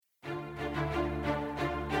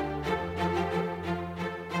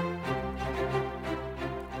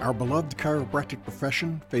Our beloved chiropractic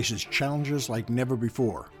profession faces challenges like never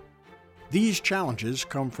before. These challenges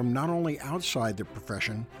come from not only outside the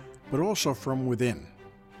profession, but also from within.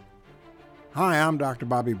 Hi, I'm Dr.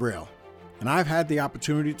 Bobby Braille, and I've had the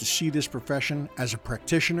opportunity to see this profession as a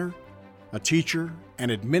practitioner, a teacher, an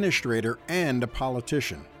administrator, and a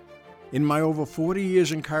politician. In my over 40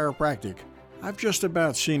 years in chiropractic, I've just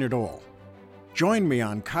about seen it all. Join me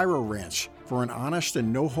on Chiro Rants for an honest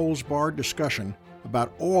and no-holds-barred discussion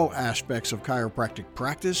about all aspects of chiropractic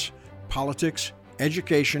practice, politics,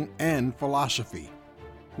 education, and philosophy.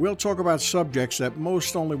 We'll talk about subjects that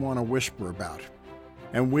most only want to whisper about.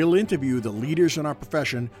 And we'll interview the leaders in our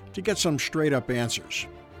profession to get some straight-up answers.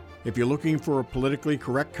 If you're looking for a politically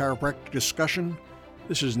correct chiropractic discussion,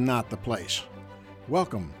 this is not the place.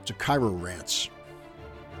 Welcome to Chiro Rants.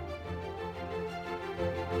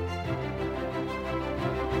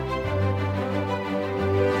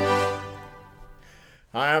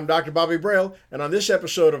 Hi, I'm Dr. Bobby Braille, and on this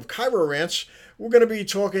episode of Chiro Rants, we're going to be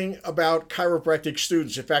talking about chiropractic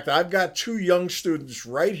students. In fact, I've got two young students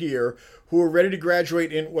right here who are ready to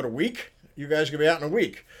graduate in, a week? You guys are going to be out in a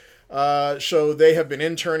week. So they have been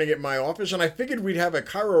interning at my office, and I figured we'd have a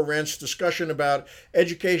Chiro Rants discussion about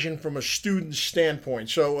education from a student's standpoint.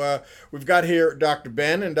 So we've got here Dr.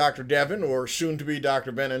 Ben and Dr. Devin, or soon to be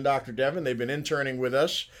Dr. Ben and Dr. Devin. They've been interning with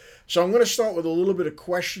us. So I'm going to start with a little bit of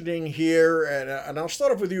questioning here, and I'll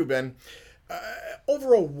start off with you, Ben.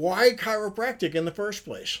 Overall, why chiropractic in the first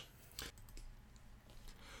place?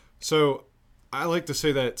 So I like to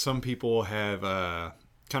say that some people have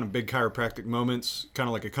kind of big chiropractic moments, kind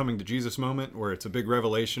of like a coming to Jesus moment, where it's a big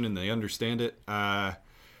revelation and they understand it. That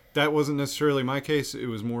wasn't necessarily my case. It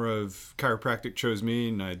was more of chiropractic chose me,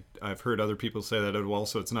 and I've heard other people say that as well,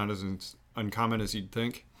 so it's not as uncommon as you'd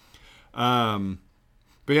think.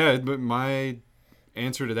 But my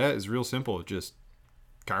answer to that is real simple. Just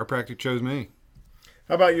chiropractic chose me.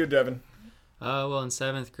 How about you, Devin? Well, in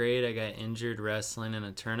 7th grade, I got injured wrestling in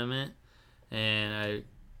a tournament, and I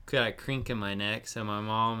got a crink in my neck. So my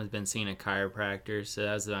mom has been seeing a chiropractor, so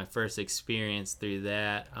that was my first experience through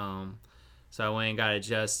that. So I went and got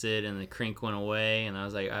adjusted, and the crink went away, and I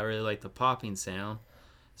was like, I really like the popping sound.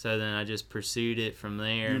 So then I just pursued it from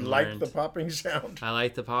there. You like the popping sound? I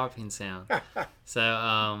like the popping sound. So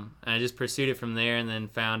I just pursued it from there, and then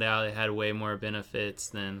found out it had way more benefits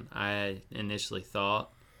than I initially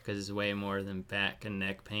thought, because it's way more than back and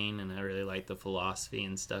neck pain, and I really like the philosophy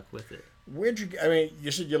and stuck with it.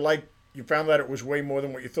 You said you found that it was way more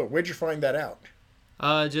than what you thought. Where'd you find that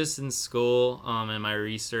out? Just in school, in my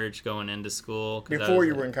research going into school. Before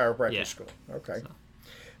you were in chiropractic school? Okay. So.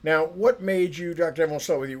 Now, what made you, Dr. Devin, I'll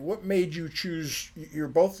start with you. What made you choose, you're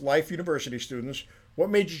both Life University students, what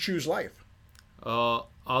made you choose Life? All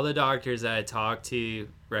the doctors that I talked to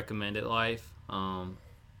recommended Life,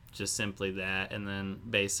 just simply that. And then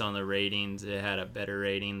based on the ratings, it had a better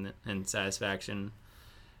rating and satisfaction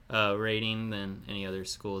rating than any other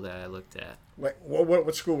school that I looked at.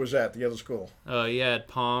 What school was that, the other school? You had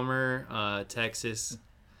Palmer, Texas.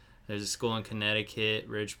 There's a school in Connecticut,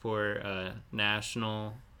 Bridgeport,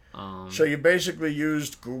 National. So you basically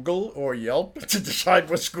used Google or Yelp to decide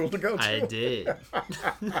what school to go to? I did.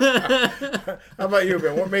 How about you,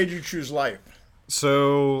 Ben? What made you choose Life?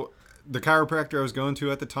 So the chiropractor I was going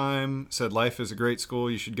to at the time said Life is a great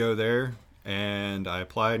school, you should go there. And I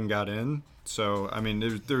applied and got in. So, I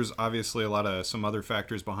mean, there's obviously some other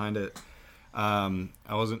factors behind it. I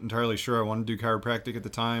wasn't entirely sure I wanted to do chiropractic at the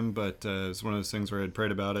time, but it was one of those things where I had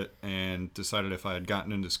prayed about it and decided if I had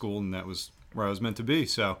gotten into school, and that was where I was meant to be.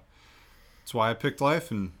 So that's why I picked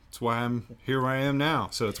Life, and it's why I'm here where I am now.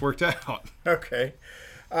 So it's worked out. Okay.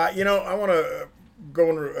 I want to go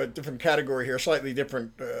into a different category here, a slightly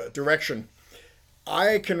different direction.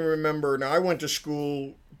 I can remember, now I went to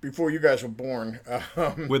school before you guys were born.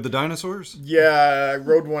 With the dinosaurs? Yeah, I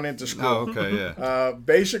rode one into school. Oh, okay, yeah.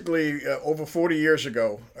 Basically, over 40 years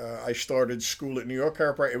ago, I started school at New York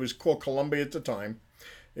Chiropractic. It was called Columbia at the time.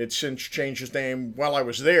 It's since changed its name while I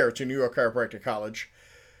was there to New York Chiropractic College.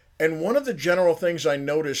 And one of the general things I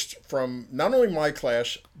noticed from not only my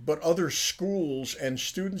class, but other schools and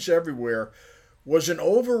students everywhere was an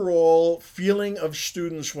overall feeling of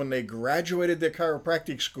students when they graduated their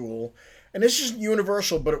chiropractic school, and this isn't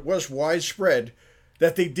universal, but it was widespread,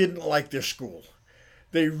 that they didn't like their school.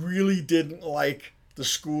 They really didn't like the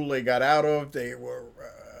school they got out of. They were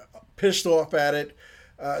pissed off at it.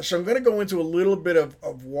 So I'm going to go into a little bit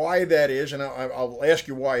of why that is, and I'll ask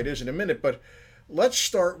you why it is in a minute, but let's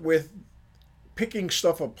start with picking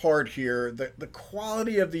stuff apart here, the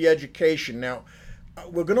quality of the education. Now,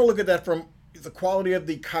 we're going to look at that from the quality of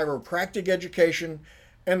the chiropractic education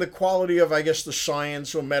and the quality of, I guess, the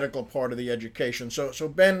science or medical part of the education. So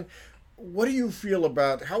Ben, what do you feel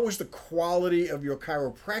about how was the quality of your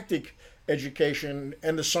chiropractic education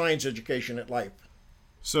and the science education at Life?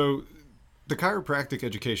 So the chiropractic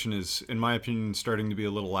education is, in my opinion, starting to be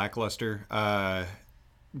a little lackluster.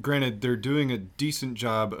 Granted, they're doing a decent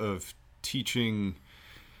job of teaching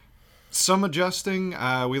some adjusting.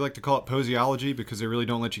 We like to call it posiology because they really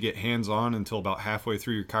don't let you get hands-on until about halfway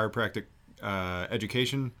through your chiropractic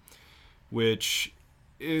education, which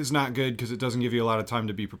is not good because it doesn't give you a lot of time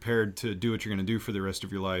to be prepared to do what you're going to do for the rest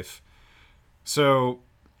of your life. So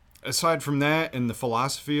aside from that and the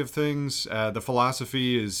philosophy of things, the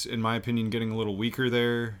philosophy is, in my opinion, getting a little weaker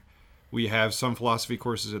there. We have some philosophy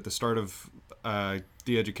courses at the start of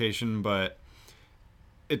the education, but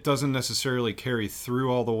it doesn't necessarily carry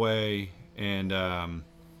through all the way. And I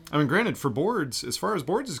mean, granted, for boards, as far as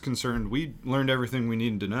boards is concerned, we learned everything we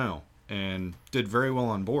needed to know and did very well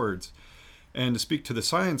on boards. And to speak to the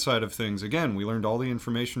science side of things, again, we learned all the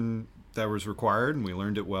information that was required and we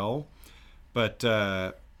learned it well. But,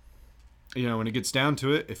 when it gets down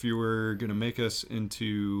to it, if you were going to make us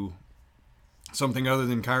into something other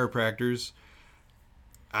than chiropractors,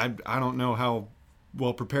 I don't know how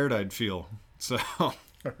well prepared I'd feel. So, all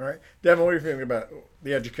right, Devin, what are you feeling about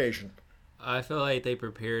the education? I feel like they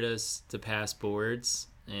prepared us to pass boards,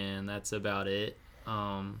 and that's about it.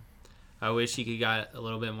 I wish you could got a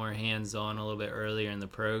little bit more hands-on a little bit earlier in the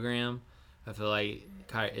program. I feel like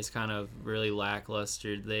it's kind of really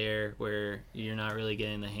lackluster there, where you're not really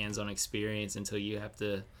getting the hands-on experience until you have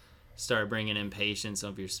to start bringing in patients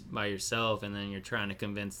by yourself, and then you're trying to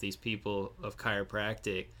convince these people of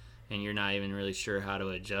chiropractic, and you're not even really sure how to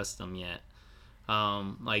adjust them yet.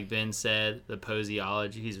 Like Ben said, the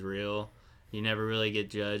posiology is real. You never really get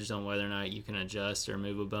judged on whether or not you can adjust or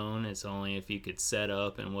move a bone. It's only if you could set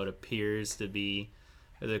up in what appears to be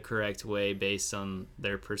the correct way based on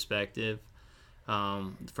their perspective.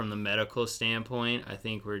 From the medical standpoint, I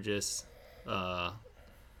think we're just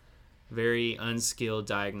very unskilled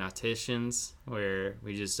diagnosticians, where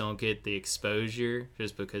we just don't get the exposure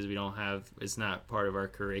just because it's not part of our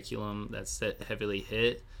curriculum that's heavily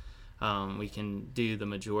hit. We can do the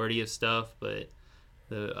majority of stuff, but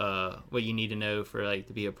what you need to know for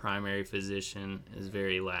to be a primary physician is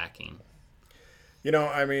very lacking.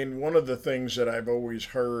 One of the things that I've always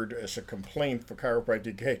heard as a complaint for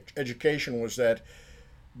chiropractic education was that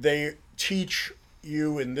they teach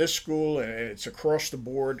you in this school, and it's across the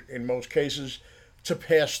board in most cases, to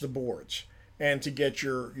pass the boards and to get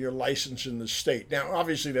your license in the state. Now,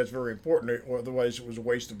 obviously, that's very important, otherwise it was a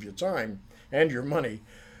waste of your time and your money.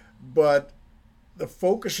 But the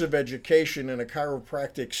focus of education in a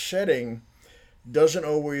chiropractic setting doesn't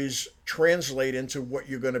always translate into what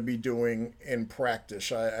you're going to be doing in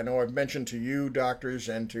practice. I know I've mentioned to you, doctors,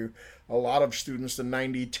 and to a lot of students the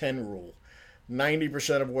 90-10 rule.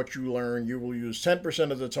 90% of what you learn, you will use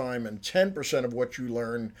 10% of the time, and 10% of what you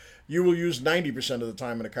learn, you will use 90% of the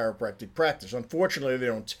time in a chiropractic practice. Unfortunately, they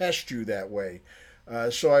don't test you that way.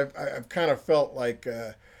 So I've kind of felt like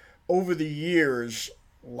over the years,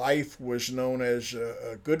 Life was known as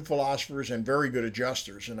good philosophers and very good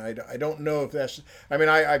adjusters. And I don't know if that's,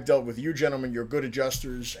 I've dealt with you gentlemen, you're good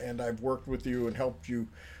adjusters, and I've worked with you and helped you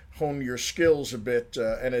hone your skills a bit.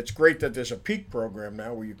 And it's great that there's a peak program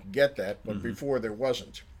now where you can get that, but before there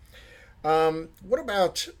wasn't. What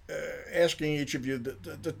about asking each of you,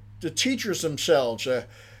 the teachers themselves?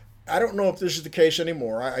 I don't know if this is the case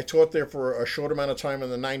anymore. I taught there for a short amount of time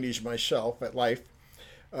in the 90s myself at Life.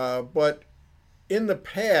 But in the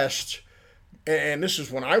past, and this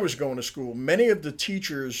is when I was going to school, many of the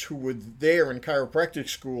teachers who were there in chiropractic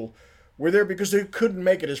school were there because they couldn't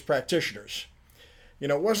make it as practitioners.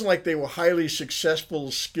 It wasn't like they were highly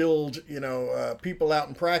successful, skilled, people out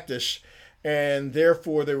in practice, and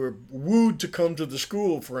therefore they were wooed to come to the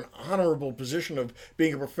school for an honorable position of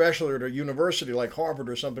being a professor at a university like Harvard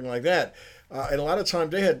or something like that. And a lot of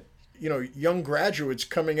times they had, young graduates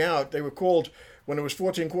coming out. They were called, when it was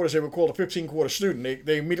 14 quarters, they were called a 15-quarter student.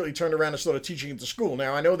 They immediately turned around and started teaching at the school.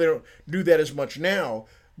 Now, I know they don't do that as much now,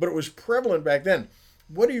 but it was prevalent back then.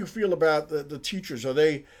 What do you feel about the teachers? Are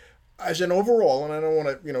they, as an overall, and I don't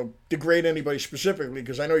want to, degrade anybody specifically,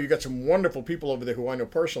 because I know you got some wonderful people over there who I know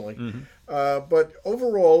personally, but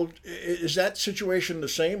overall, is that situation the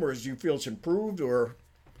same, or do you feel it's improved, or?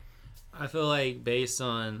 I feel like based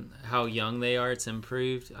on how young they are, it's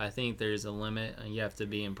improved. I think there's a limit. You have to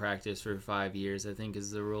be in practice for 5 years, I think,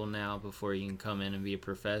 is the rule now before you can come in and be a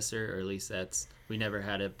professor, or at least we never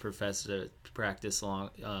had a professor to practice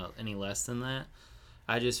any less than that.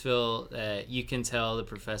 I just feel that you can tell the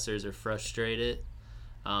professors are frustrated.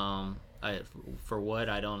 For what,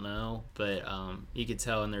 I don't know, but you could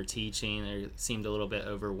tell in their teaching they seemed a little bit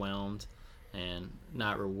overwhelmed and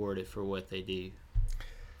not rewarded for what they do.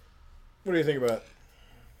 What do you think about it?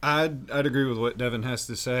 I'd agree with what Devin has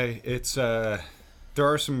to say. It's there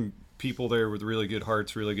are some people there with really good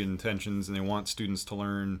hearts, really good intentions, and they want students to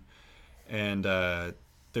learn, and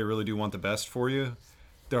they really do want the best for you.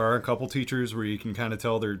 There are a couple teachers where you can kind of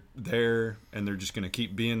tell they're there and they're just going to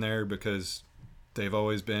keep being there because they've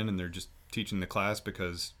always been, and they're just teaching the class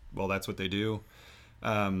because, well, that's what they do.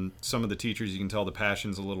 Some of the teachers, you can tell the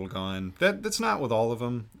passion's a little gone. That's not with all of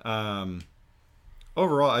them.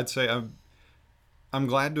 Overall, I'd say I'm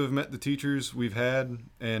glad to have met the teachers we've had,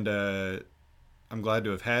 and I'm glad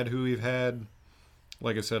to have had who we've had.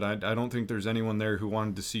 Like I said, I don't think there's anyone there who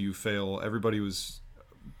wanted to see you fail. Everybody was,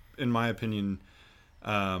 in my opinion,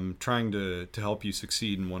 trying to help you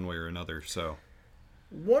succeed in one way or another. So,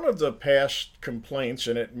 one of the past complaints,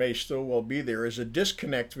 and it may still well be there, is a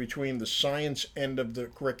disconnect between the science end of the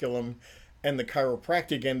curriculum and the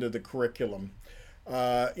chiropractic end of the curriculum.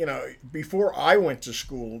 Before I went to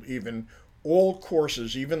school, even all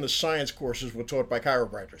courses, even the science courses, were taught by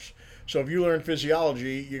chiropractors. So if you learned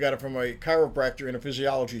physiology, you got it from a chiropractor in a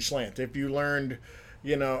physiology slant. If you learned,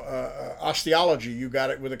 osteology, you got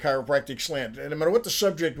it with a chiropractic slant. And no matter what the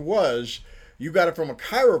subject was, you got it from a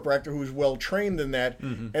chiropractor who's well trained in that.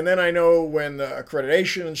 Mm-hmm. And then I know when the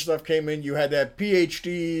accreditation and stuff came in, you had to have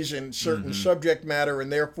PhDs in certain subject matter,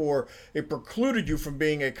 and therefore it precluded you from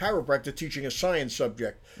being a chiropractor teaching a science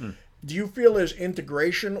subject. Do you feel there's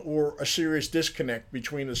integration or a serious disconnect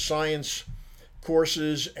between the science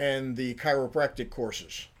courses and the chiropractic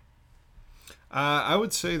courses? I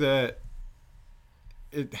would say that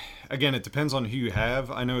it depends on who you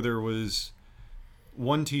have. I know there was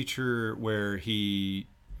one teacher where he,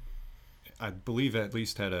 I believe, at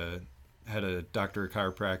least had a doctor of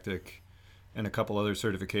chiropractic and a couple other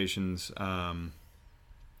certifications.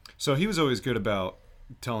 So he was always good about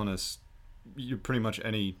telling us pretty much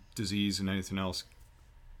any disease and anything else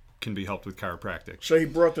can be helped with chiropractic. So he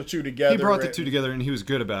brought the two together. He brought the two together, and he was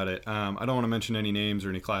good about it. I don't want to mention any names or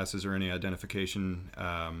any classes or any identification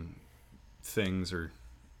things or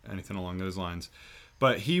anything along those lines.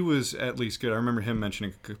 But he was at least good. I remember him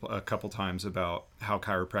mentioning a couple times about how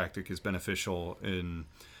chiropractic is beneficial in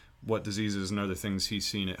what diseases and other things he's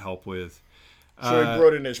seen it help with. So he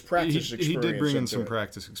brought in his practice experience. He did bring in some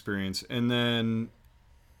practice experience. And then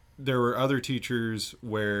there were other teachers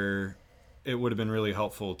where it would have been really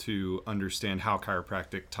helpful to understand how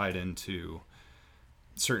chiropractic tied into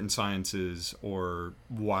certain sciences or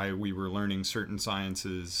why we were learning certain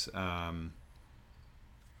sciences.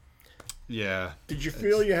 Yeah. Did you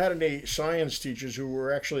feel you had any science teachers who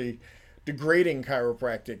were actually degrading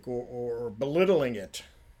chiropractic or belittling it?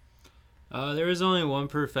 There was only one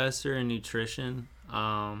professor in nutrition.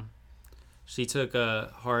 She took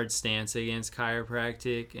a hard stance against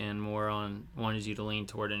chiropractic and more wanted you to lean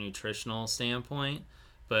toward a nutritional standpoint.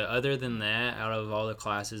 But other than that, out of all the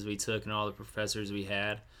classes we took and all the professors we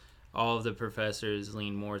had, all of the professors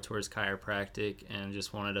leaned more towards chiropractic and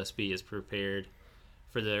just wanted us to be as prepared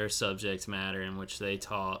for their subject matter in which they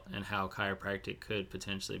taught and how chiropractic could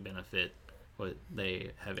potentially benefit what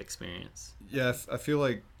they have experienced. Yeah, I feel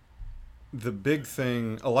like the big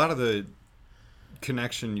thing, a lot of the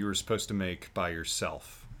connection you were supposed to make by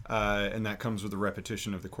yourself, and that comes with the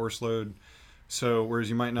repetition of the course load. So whereas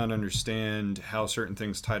you might not understand how certain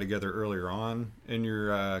things tie together earlier on in your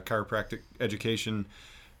chiropractic education,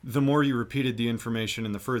 the more you repeated the information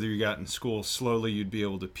and the further you got in school, slowly you'd be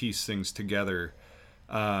able to piece things together.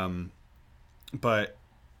 But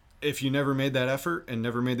if you never made that effort and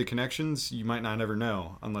never made the connections, you might not ever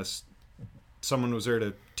know unless someone was there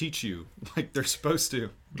to teach you like they're supposed to.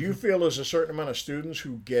 Do you feel there's a certain amount of students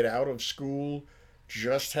who get out of school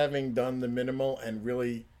just having done the minimal and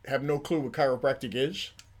really have no clue what chiropractic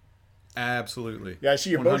is? Absolutely. Yeah, I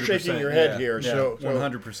see you're both shaking your head here. Yeah, so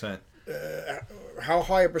 100%. How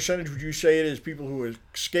high a percentage would you say it is people who are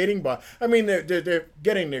skating by? I mean, they're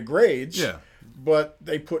getting their grades, yeah, but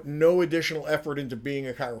they put no additional effort into being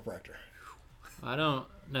a chiropractor. I don't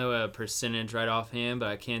know a percentage right offhand, but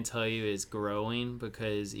I can tell you it's growing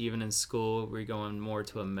because even in school, we're going more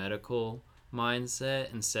to a medical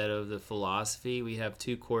mindset instead of the philosophy. We have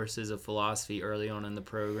 2 courses of philosophy early on in the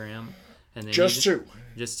program. And then Just two.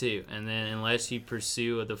 And then unless you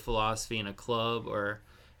pursue the philosophy in a club or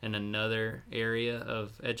in another area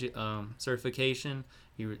of certification,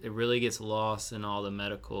 it really gets lost in all the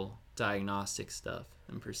medical diagnostic stuff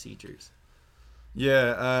and procedures.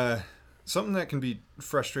 Yeah, something that can be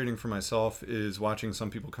frustrating for myself is watching some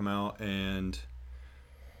people come out and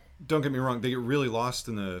don't get me wrong, they get really lost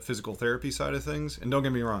in the physical therapy side of things. And don't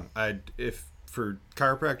get me wrong, if for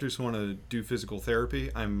chiropractors who want to do physical therapy,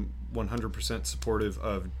 I'm 100% supportive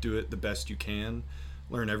of do it the best you can,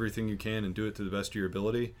 learn everything you can, and do it to the best of your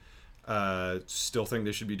ability. Still think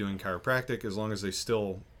they should be doing chiropractic as long as they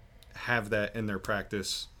still have that in their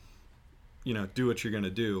practice. Do what you're going to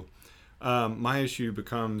do. My issue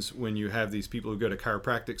becomes when you have these people who go to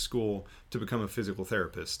chiropractic school to become a physical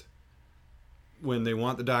therapist. When they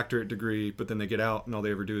want the doctorate degree, but then they get out and all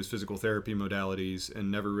they ever do is physical therapy modalities and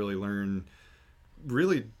never really learn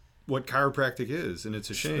really what chiropractic is, and it's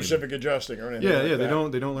a shame. Specific adjusting or anything. Yeah, like they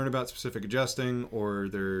that. don't learn about specific adjusting, or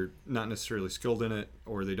they're not necessarily skilled in it,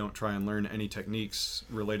 or they don't try and learn any techniques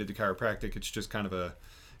related to chiropractic. It's just kind of a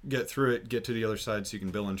get through it, get to the other side so you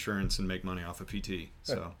can bill insurance and make money off of PT.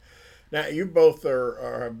 So now you both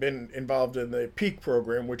have been involved in the PEAK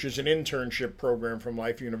program, which is an internship program from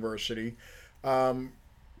Life University.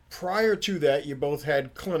 Prior to that, you both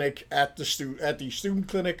had clinic at the student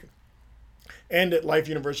clinic and at Life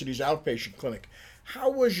University's outpatient clinic. How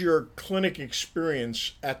was your clinic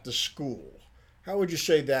experience at the school? How would you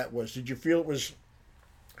say that was? Did you feel it was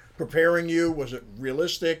preparing you? Was it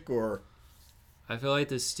realistic, or? I feel like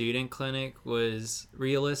the student clinic was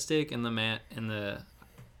realistic in the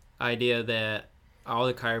idea that all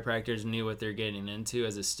the chiropractors knew what they're getting into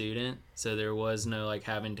as a student, so there was no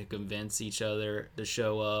having to convince each other to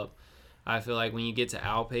show up. I feel like when you get to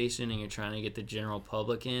outpatient and you're trying to get the general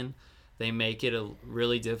public in, they make it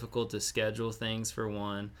really difficult to schedule things, for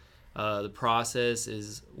one. The process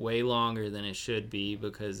is way longer than it should be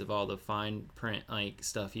because of all the fine print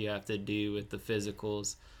stuff you have to do with the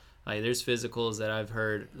physicals. There's physicals that I've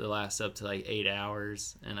heard that last up to 8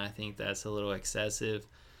 hours, and I think that's a little excessive.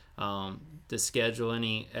 To schedule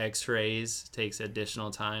any x-rays takes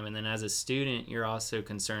additional time, and then as a student you're also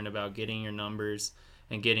concerned about getting your numbers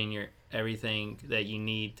and getting your everything that you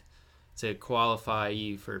need to qualify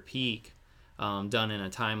you for PEAK done in a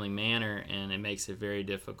timely manner, and it makes it very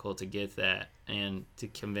difficult to get that and to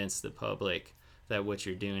convince the public that what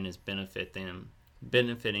you're doing is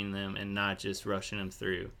benefiting them and not just rushing them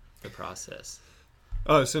through the process.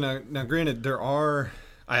 Oh, so now granted, I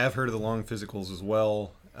have heard of the long physicals as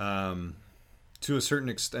well. To a certain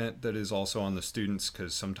extent, that is also on the students,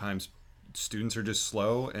 because sometimes students are just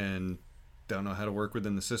slow and don't know how to work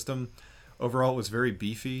within the system. Overall, it was very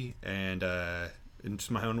beefy, and in just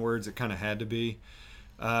my own words, it kind of had to be.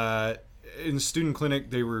 In student clinic,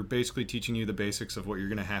 they were basically teaching you the basics of what you're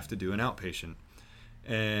going to have to do in outpatient.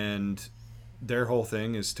 And their whole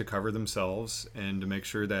thing is to cover themselves and to make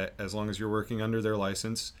sure that as long as you're working under their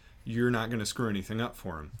license, you're not going to screw anything up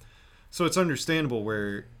for them. So it's understandable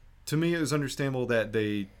to me, it was understandable that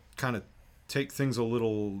they kind of take things a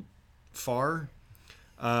little far.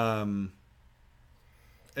 And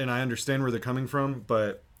I understand where they're coming from,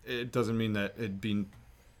 but it doesn't mean that it'd be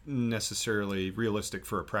necessarily realistic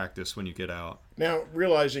for a practice when you get out. Now,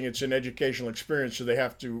 realizing it's an educational experience, so they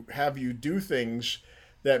have to have you do things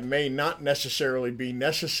that may not necessarily be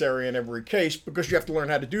necessary in every case, because you have to learn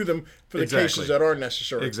how to do them for the cases that are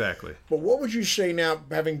necessary. Exactly. But what would you say now,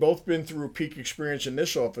 having both been through a PEAK experience in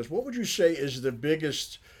this office, what would you say is the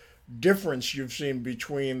biggest difference you've seen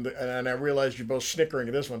between, and I realize you're both snickering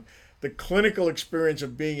at this one, the clinical experience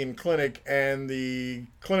of being in clinic and the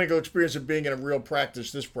clinical experience of being in a real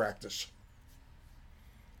practice, this practice?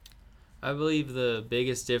 I believe the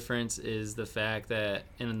biggest difference is the fact that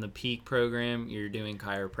in the PEAK program, you're doing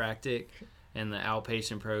chiropractic. In the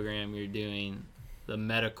outpatient program, you're doing the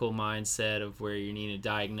medical mindset of where you need to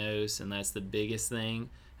diagnose, and that's the biggest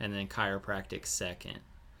thing, and then chiropractic second.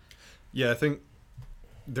 Yeah, I think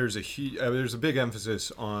there's a big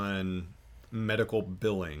emphasis on medical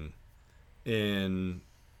billing in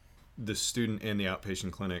the student and the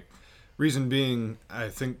outpatient clinic. Reason being, I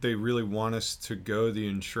think they really want us to go the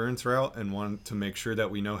insurance route and want to make sure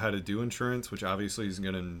that we know how to do insurance, which obviously is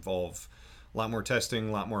going to involve a lot more testing,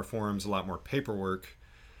 a lot more forms, a lot more paperwork.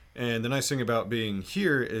 And the nice thing about being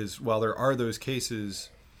here is while there are those cases,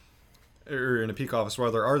 or in a PEAK office,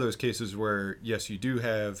 while there are those cases where, yes, you do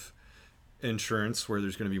have insurance, where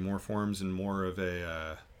there's going to be more forms and more of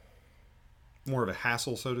a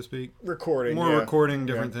hassle, so to speak. Recording. Recording,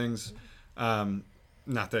 different things.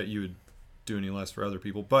 Not that you would do any less for other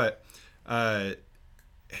people, but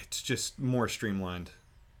it's just more streamlined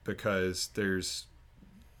because there's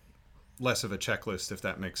less of a checklist, if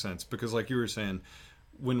that makes sense. Because like you were saying,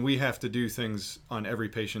 when we have to do things on every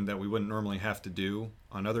patient that we wouldn't normally have to do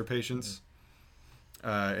on other patients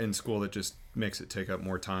in school, that just makes it take up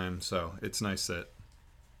more time. So it's nice that,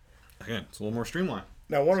 again, it's a little more streamlined.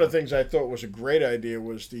 Now, one of the things I thought was a great idea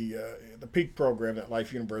was the peak program that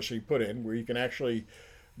Life University put in, where you can actually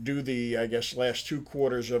do the, I guess, last 2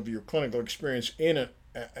 quarters of your clinical experience in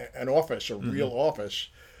an office, a real office.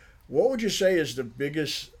 What would you say is the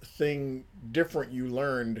biggest thing different you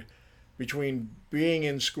learned between being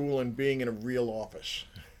in school and being in a real office?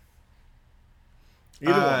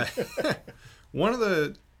 Either one. One of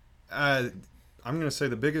the, I'm going to say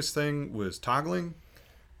the biggest thing was toggling,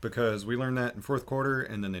 because we learned that in 4th quarter,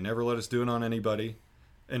 and then they never let us do it on anybody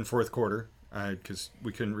in 4th quarter, because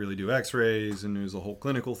we couldn't really do x-rays, and it was a whole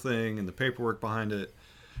clinical thing and the paperwork behind it.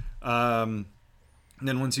 And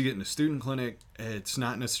then once you get into student clinic, it's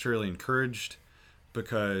not necessarily encouraged,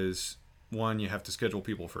 because one, you have to schedule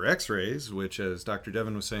people for x-rays, which, as Dr.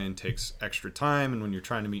 Devin was saying, takes extra time. And when you're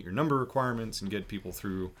trying to meet your number requirements and get people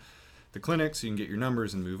through the clinic so you can get your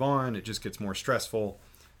numbers and move on, it just gets more stressful.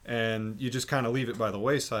 And you just kind of leave it by the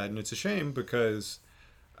wayside. And it's a shame, because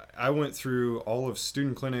I went through all of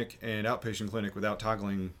student clinic and outpatient clinic without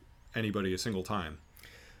toggling anybody a single time.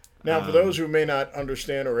 Now, for those who may not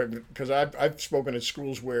understand, or because I've spoken at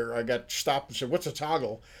schools where I got stopped and said, "What's a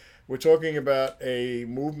toggle?" We're talking about a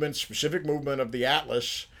specific movement of the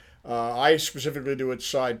atlas. I specifically do it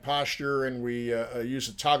side posture, and we use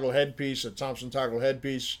a toggle headpiece, a Thompson toggle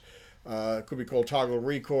headpiece. It could be called toggle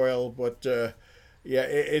recoil, but yeah,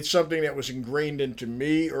 it's something that was ingrained into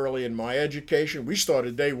me early in my education. We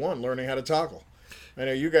started day one learning how to toggle. I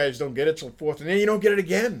know you guys don't get it till 4th, and then you don't get it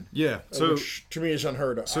again. Yeah, so which to me is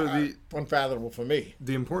unheard of. So unfathomable for me.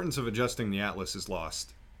 The importance of adjusting the atlas is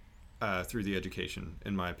lost through the education,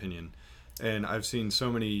 in my opinion. And I've seen so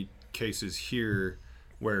many cases here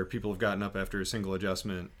where people have gotten up after a single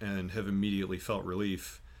adjustment and have immediately felt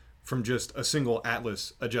relief from just a single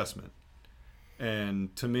atlas adjustment.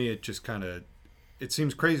 And to me, it just it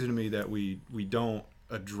seems crazy to me that we don't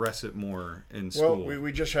address it more in school. Well,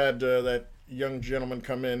 we just had that young gentleman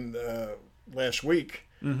come in last week,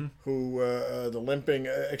 who the limping.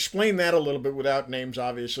 Explain that a little bit without names,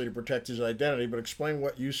 obviously, to protect his identity. But explain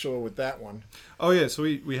what you saw with that one. Oh yeah, so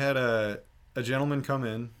we had a gentleman come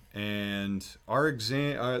in, and our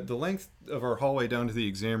exam, the length of our hallway down to the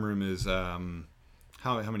exam room is how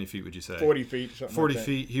many feet would you say? 40 feet. 40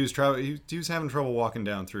 feet. He was he was having trouble walking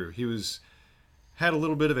down through. He had a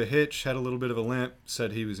little bit of a hitch, had a little bit of a limp.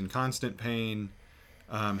 Said he was in constant pain.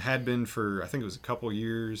 Had been for, I think it was a couple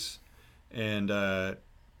years, and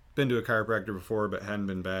been to a chiropractor before, but hadn't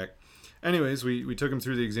been back. Anyways, we took him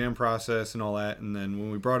through the exam process and all that, and then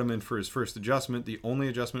when we brought him in for his first adjustment, the only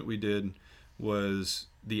adjustment we did was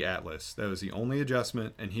the atlas. That was the only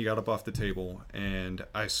adjustment, and he got up off the table, and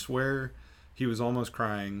I swear he was almost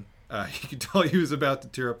crying. You could tell he was about to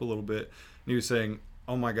tear up a little bit, and he was saying,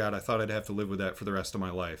 "Oh my God, I thought I'd have to live with that for the rest of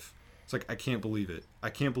my life." It's like, I can't believe it. I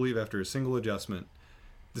can't believe after a single adjustment,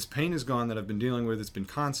 this pain is gone that I've been dealing with. It's been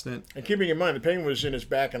constant. And keeping in mind, the pain was in his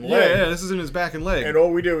back and leg. Yeah, this is in his back and leg. And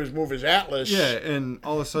all we did was move his atlas. Yeah, and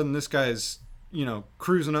all of a sudden this guy's,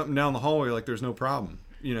 cruising up and down the hallway like there's no problem.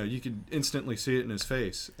 You could instantly see it in his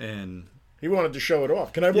face. And he wanted to show it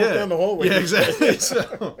off. Can I walk down the hallway? Yeah, exactly.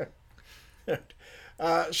 So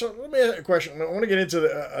let me ask a question. I want to get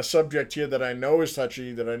into a subject here that I know is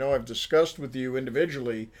touchy, that I know I've discussed with you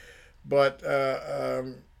individually, but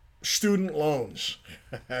student loans.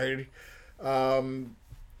 Right?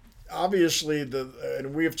 Obviously,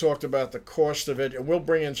 and we have talked about the cost of it, and we'll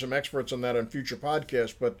bring in some experts on that on future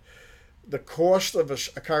podcasts, but the cost of a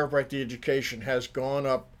chiropractic education has gone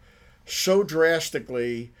up so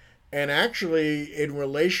drastically, and actually in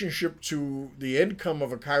relationship to the income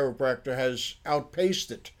of a chiropractor has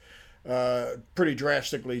outpaced it pretty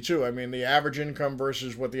drastically too. I mean, the average income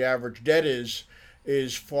versus what the average debt is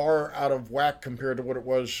far out of whack compared to what it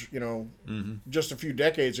was, just a few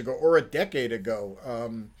decades ago or a decade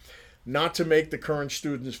ago. Not to make the current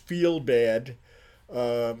students feel bad,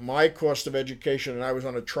 my cost of education, and I was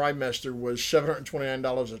on a trimester, was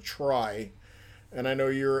 $729 a try. And I know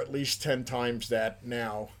you're at least 10 times that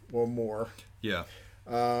now or more. Yeah.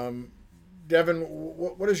 Devin,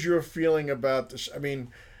 what is your feeling about this? I mean,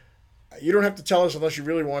 you don't have to tell us unless you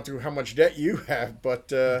really want to how much debt you have,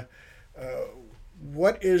 but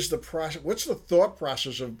what is the process? What's the thought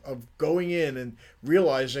process of going in and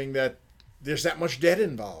realizing that there's that much debt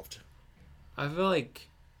involved? I feel like,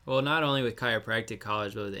 well, not only with chiropractic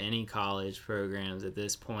college, but with any college programs at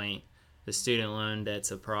this point, the student loan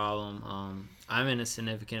debt's a problem. I'm in a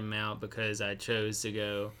significant amount because I chose to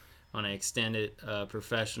go on an extended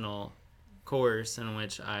professional course in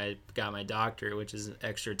which I got my doctorate, which is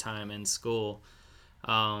extra time in school.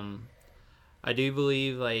 I do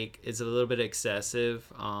believe like it's a little bit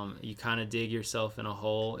excessive. You kind of dig yourself in a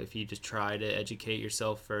hole if you just try to educate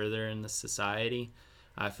yourself further in the society.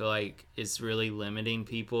 I feel like it's really limiting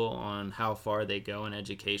people on how far they go in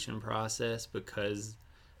education process because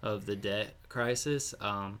of the debt crisis.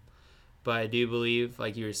 But I do believe,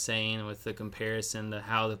 like you were saying, with the comparison to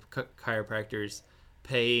how the chiropractors'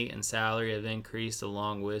 pay and salary have increased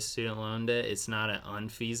along with student loan debt, it's not an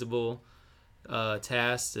unfeasible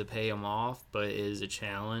task to pay them off, but it is a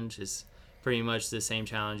challenge. It's pretty much the same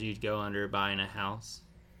challenge you'd go under buying a house.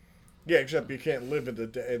 Yeah, except you can't live at the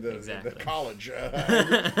Exactly. college,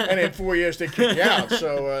 and in 4 years they kick you out.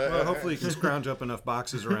 So well, hopefully you can scrounge up enough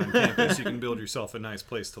boxes around campus you can build yourself a nice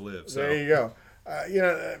place to live. So. There you go.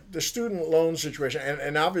 The student loan situation,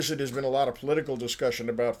 and obviously there's been a lot of political discussion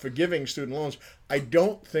about forgiving student loans. I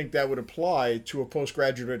don't think that would apply to a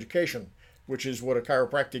postgraduate education, which is what a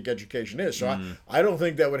chiropractic education is. So I don't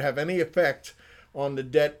think that would have any effect on the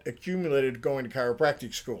debt accumulated going to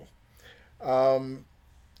chiropractic school.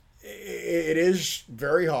 It is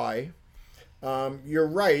very high. You're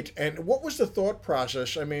right. And what was the thought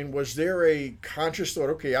process? I mean, was there a conscious thought,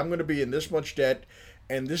 okay, I'm going to be in this much debt,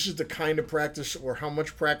 and this is the kind of practice or how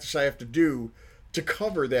much practice I have to do to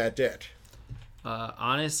cover that debt?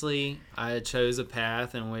 Honestly, I chose a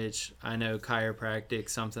path in which I know chiropractic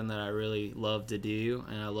is something that I really love to do,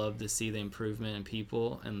 and I love to see the improvement in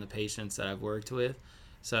people and the patients that I've worked with.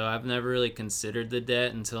 So I've never really considered the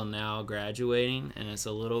debt until now graduating, and it's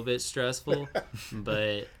a little bit stressful,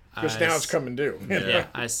 but because now it's coming due. Yeah,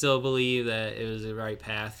 I still believe that it was the right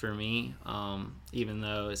path for me, even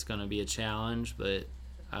though it's going to be a challenge, but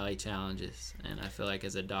I like challenges, and I feel like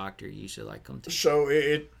as a doctor, you should like them too. So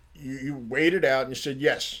you weighed it out and you said,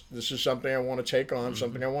 yes, this is something I want to take on,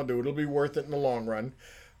 something I want to do. It'll be worth it in the long run.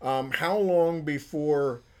 How long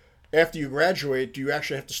after you graduate, do you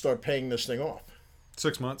actually have to start paying this thing off?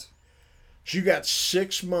 6 months. So you got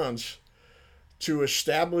 6 months to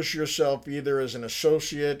establish yourself either as an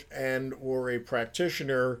associate and or a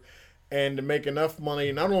practitioner, and to make enough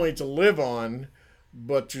money not only to live on,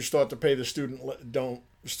 but to start to pay the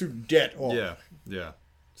student debt off. Yeah.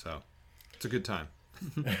 So it's a good time.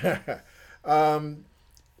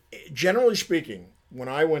 Generally speaking, when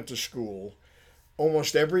I went to school,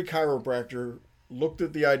 almost every chiropractor looked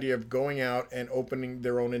at the idea of going out and opening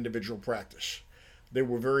their own individual practice. There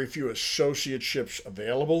were very few associateships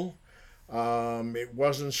available. It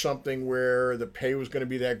wasn't something where the pay was going to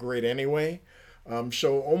be that great anyway.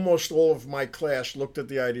 So almost all of my class looked at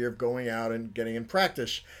the idea of going out and getting in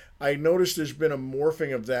practice. I noticed there's been a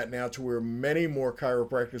morphing of that now to where many more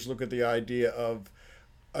chiropractors look at the idea of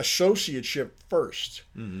associateship first.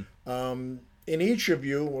 In each of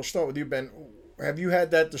you, we'll start with you, Ben, have you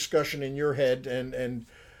had that discussion in your head, and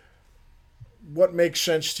what makes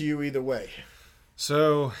sense to you either way?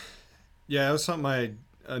 So, yeah, it was something I,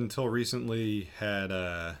 until recently,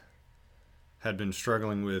 had been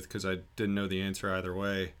struggling with because I didn't know the answer either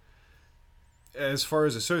way. As far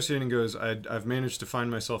as associating goes, I've managed to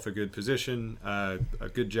find myself a good position, a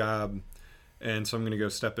good job, and so I'm going to go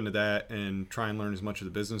step into that and try and learn as much of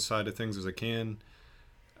the business side of things as I can.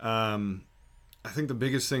 I think the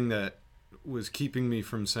biggest thing that was keeping me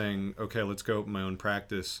from saying, okay, let's go open my own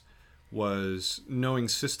practice, was knowing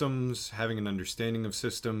systems, having an understanding of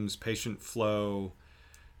systems, patient flow,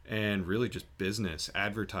 and really just business,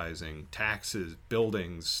 advertising, taxes,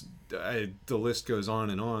 buildings. The list goes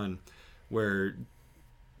on, where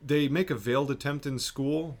they make a veiled attempt in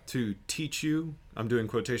school to teach you, I'm doing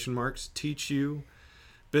quotation marks, teach you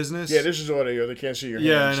business. Yeah, this is audio. They can't see your hands.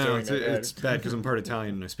 Yeah, I know. Doing It's bad because I'm part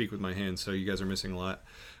Italian and I speak with my hands, so you guys are missing a lot.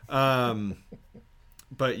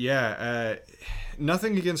 But yeah,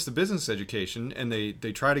 nothing against the business education, and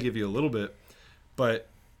they try to give you a little bit, but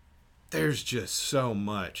there's just so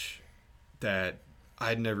much that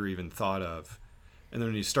I'd never even thought of. And then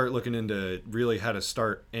when you start looking into really how to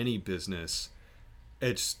start any business,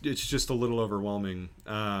 it's just a little overwhelming.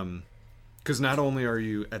 Because not only are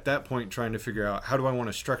you at that point trying to figure out how do I want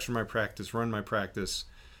to structure my practice, run my practice,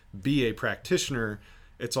 be a practitioner,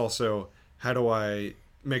 it's also how do I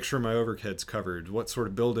make sure my overhead's covered? What sort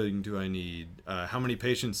of building do I need? How many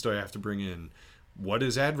patients do I have to bring in? What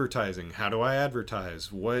is advertising? How do I advertise?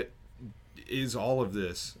 What is all of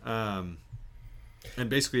this? And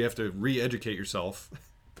basically you have to re-educate yourself.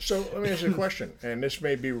 So let me ask you a question, and this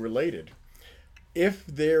may be related. If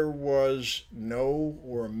there was no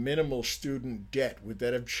or minimal student debt, would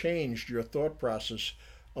that have changed your thought process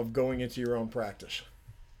of going into your own practice?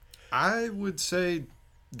 I would say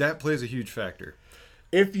that plays a huge factor.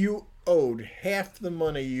 If you owed half the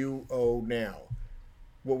money you owe now,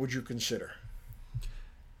 what would you consider?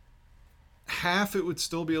 half, it would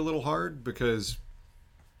still be a little hard because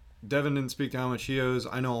Devin didn't speak to how much he owes.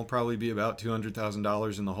 I know I'll probably be about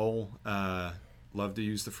 $200,000 in the hole. Love to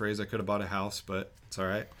use the phrase I could have bought a house, but it's all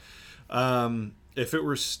right. If it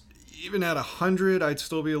were even at 100, I'd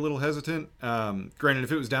still be a little hesitant. Granted,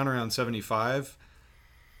 if it was down around 75,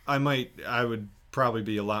 I would probably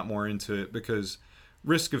be a lot more into it, because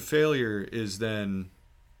risk of failure is then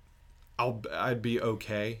I'd be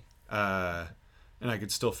okay, and I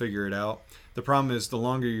could still figure it out. The problem is the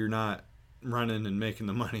longer you're not running and making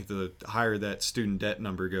the money, the higher that student debt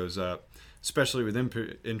number goes up, especially with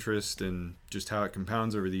interest and just how it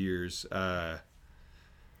compounds over the years.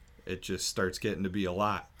 It just starts getting to be a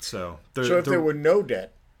lot. So if there were no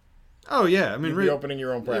debt, oh yeah, I mean, you'd be opening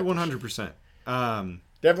your own practice. 100%.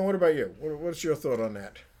 Devin, what about you? What's your thought on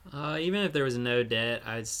that? Even if there was no debt,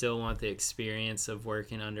 I'd still want the experience of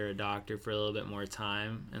working under a doctor for a little bit more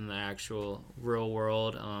time in the actual real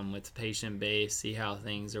world, with the patient base, see how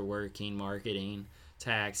things are working, marketing,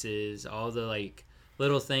 taxes, all the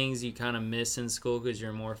little things you kind of miss in school because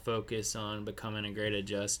you're more focused on becoming a great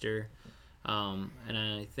adjuster. And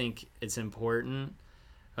I think it's important,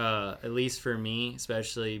 at least for me,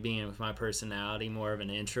 especially being with my personality, more of an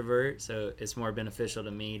introvert. So it's more beneficial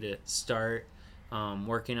to me to start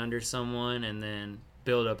working under someone and then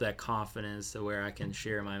build up that confidence to where I can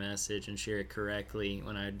share my message and share it correctly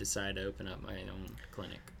when I decide to open up my own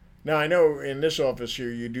clinic. Now, I know in this office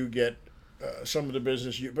here you do get some of the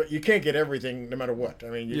business, but you can't get everything no matter what. I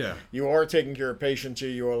mean, you are taking care of patients here,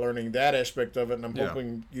 you are learning that aspect of it, and I'm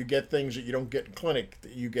hoping you get things that you don't get in clinic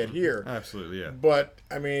that you get here. Absolutely, yeah. But,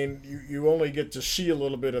 I mean, you only get to see a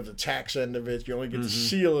little bit of the tax end of it. You only get to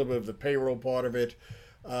see a little bit of the payroll part of it.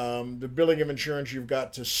 The billing of insurance, you've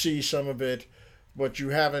got to see some of it, but you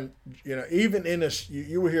haven't, even in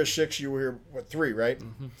you were here 6, you were here, 3, right?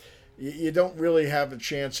 Mm-hmm. You don't really have a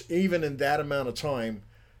chance, even in that amount of time,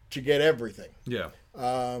 to get everything. Yeah.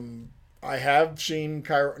 I have seen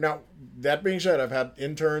now, that being said, I've had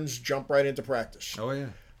interns jump right into practice. Oh, yeah.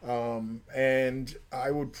 And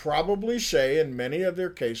I would probably say in many of their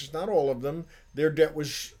cases, not all of them, their debt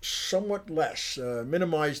was somewhat less,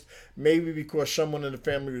 minimized, maybe because someone in the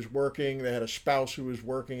family was working, they had a spouse who was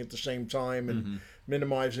working at the same time and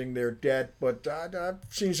minimizing their debt. But I've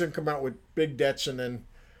seen some come out with big debts and then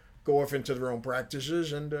go off into their own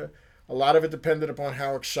practices, and a lot of it depended upon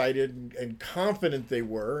how excited and confident they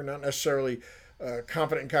were, not necessarily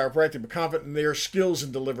confident in chiropractic, but confident in their skills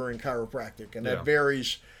in delivering chiropractic. And that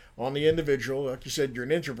varies on the individual. Like you said, you're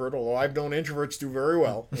an introvert, although I've known introverts do very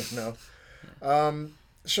well.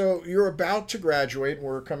 So you're about to graduate, and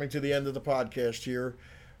we're coming to the end of the podcast here.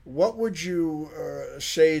 What would you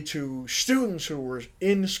say to students who are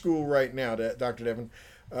in school right now, Dr. Devin,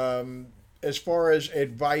 as far as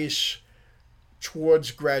advice towards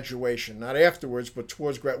graduation, not afterwards, but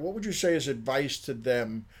towards what would you say is advice to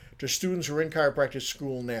them, to students who are in chiropractic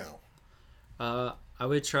school now? I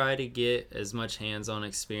would try to get as much hands-on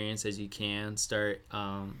experience as you can. Start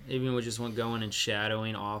even with just going and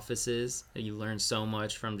shadowing offices. You learn so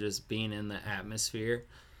much from just being in the atmosphere.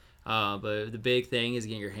 But the big thing is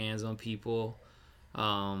getting your hands on people.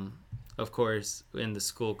 Of course, in the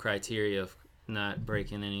school criteria of not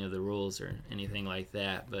breaking any of the rules or anything like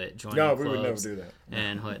that, but joining clubs, we would never do that,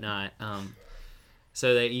 and whatnot,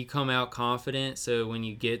 so that you come out confident. So when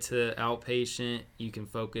you get to outpatient, you can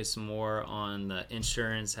focus more on the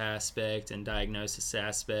insurance aspect and diagnosis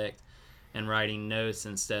aspect and writing notes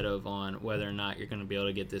instead of on whether or not you're going to be able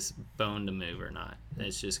to get this bone to move or not.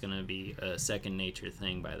 It's just going to be a second nature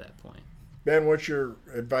thing by that point. Ben, what's your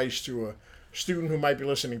advice to a student who might be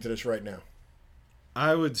listening to this right now?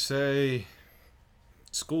 I would say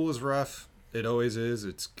school is rough. It always is.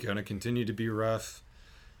 It's going to continue to be rough.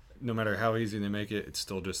 No matter how easy they make it, it's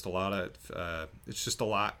still just a lot of, it's just a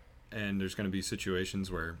lot. And there's going to be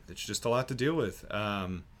situations where it's just a lot to deal with.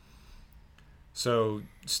 So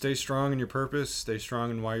stay strong in your purpose, stay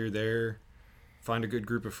strong in why you're there. Find a good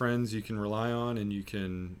group of friends you can rely on and you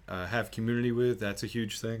can have community with. That's a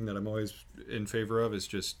huge thing that I'm always in favor of, is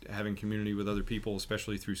just having community with other people,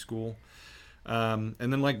 especially through school. And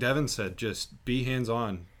then like Devin said, just be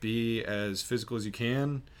hands-on, be as physical as you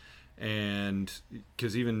can. And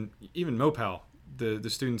because even MoPal, the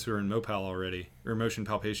students who are in MoPal already, or motion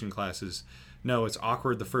palpation classes, know it's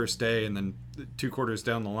awkward the first day, and then 2 quarters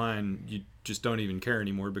down the line, you just don't even care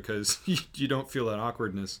anymore because you don't feel that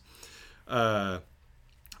awkwardness. But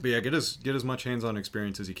yeah, get as much hands-on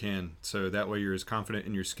experience as you can, so that way you're as confident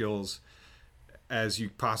in your skills as you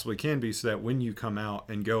possibly can be, so that when you come out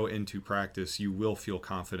and go into practice, you will feel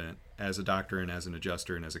confident as a doctor and as an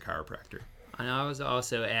adjuster and as a chiropractor. And I would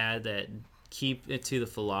also add that keep it to the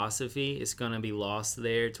philosophy. It's going to be lost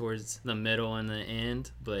there towards the middle and the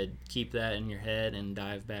end, but keep that in your head and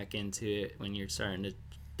dive back into it when you're starting to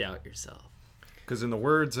doubt yourself. Because in the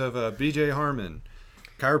words of B.J. Harmon,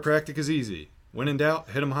 chiropractic is easy. When in doubt,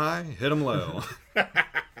 hit 'em high, hit 'em low.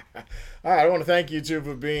 All right, I want to thank you two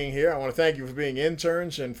for being here. I want to thank you for being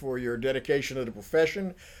interns and for your dedication to the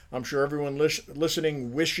profession. I'm sure everyone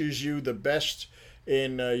listening wishes you the best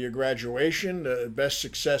in your graduation, the best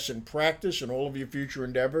success in practice and all of your future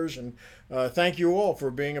endeavors. And thank you all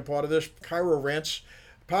for being a part of this Chiro Rants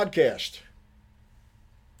podcast.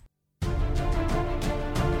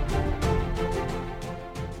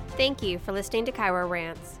 Thank you for listening to Chiro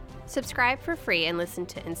Rants. Subscribe for free and listen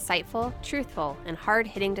to insightful, truthful, and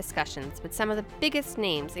hard-hitting discussions with some of the biggest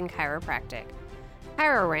names in chiropractic.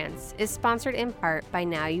 Chiro Rants is sponsored in part by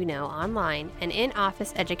Now You Know online and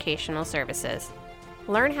in-office educational services.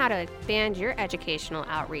 Learn how to expand your educational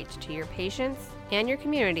outreach to your patients and your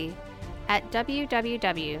community at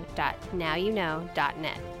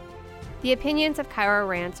www.nowyouknow.net. The opinions of Chiro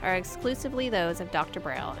Rants are exclusively those of Dr.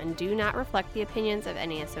 Braille and do not reflect the opinions of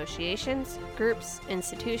any associations, groups,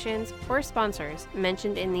 institutions, or sponsors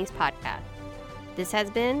mentioned in these podcasts. This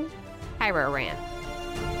has been Chiro Rant.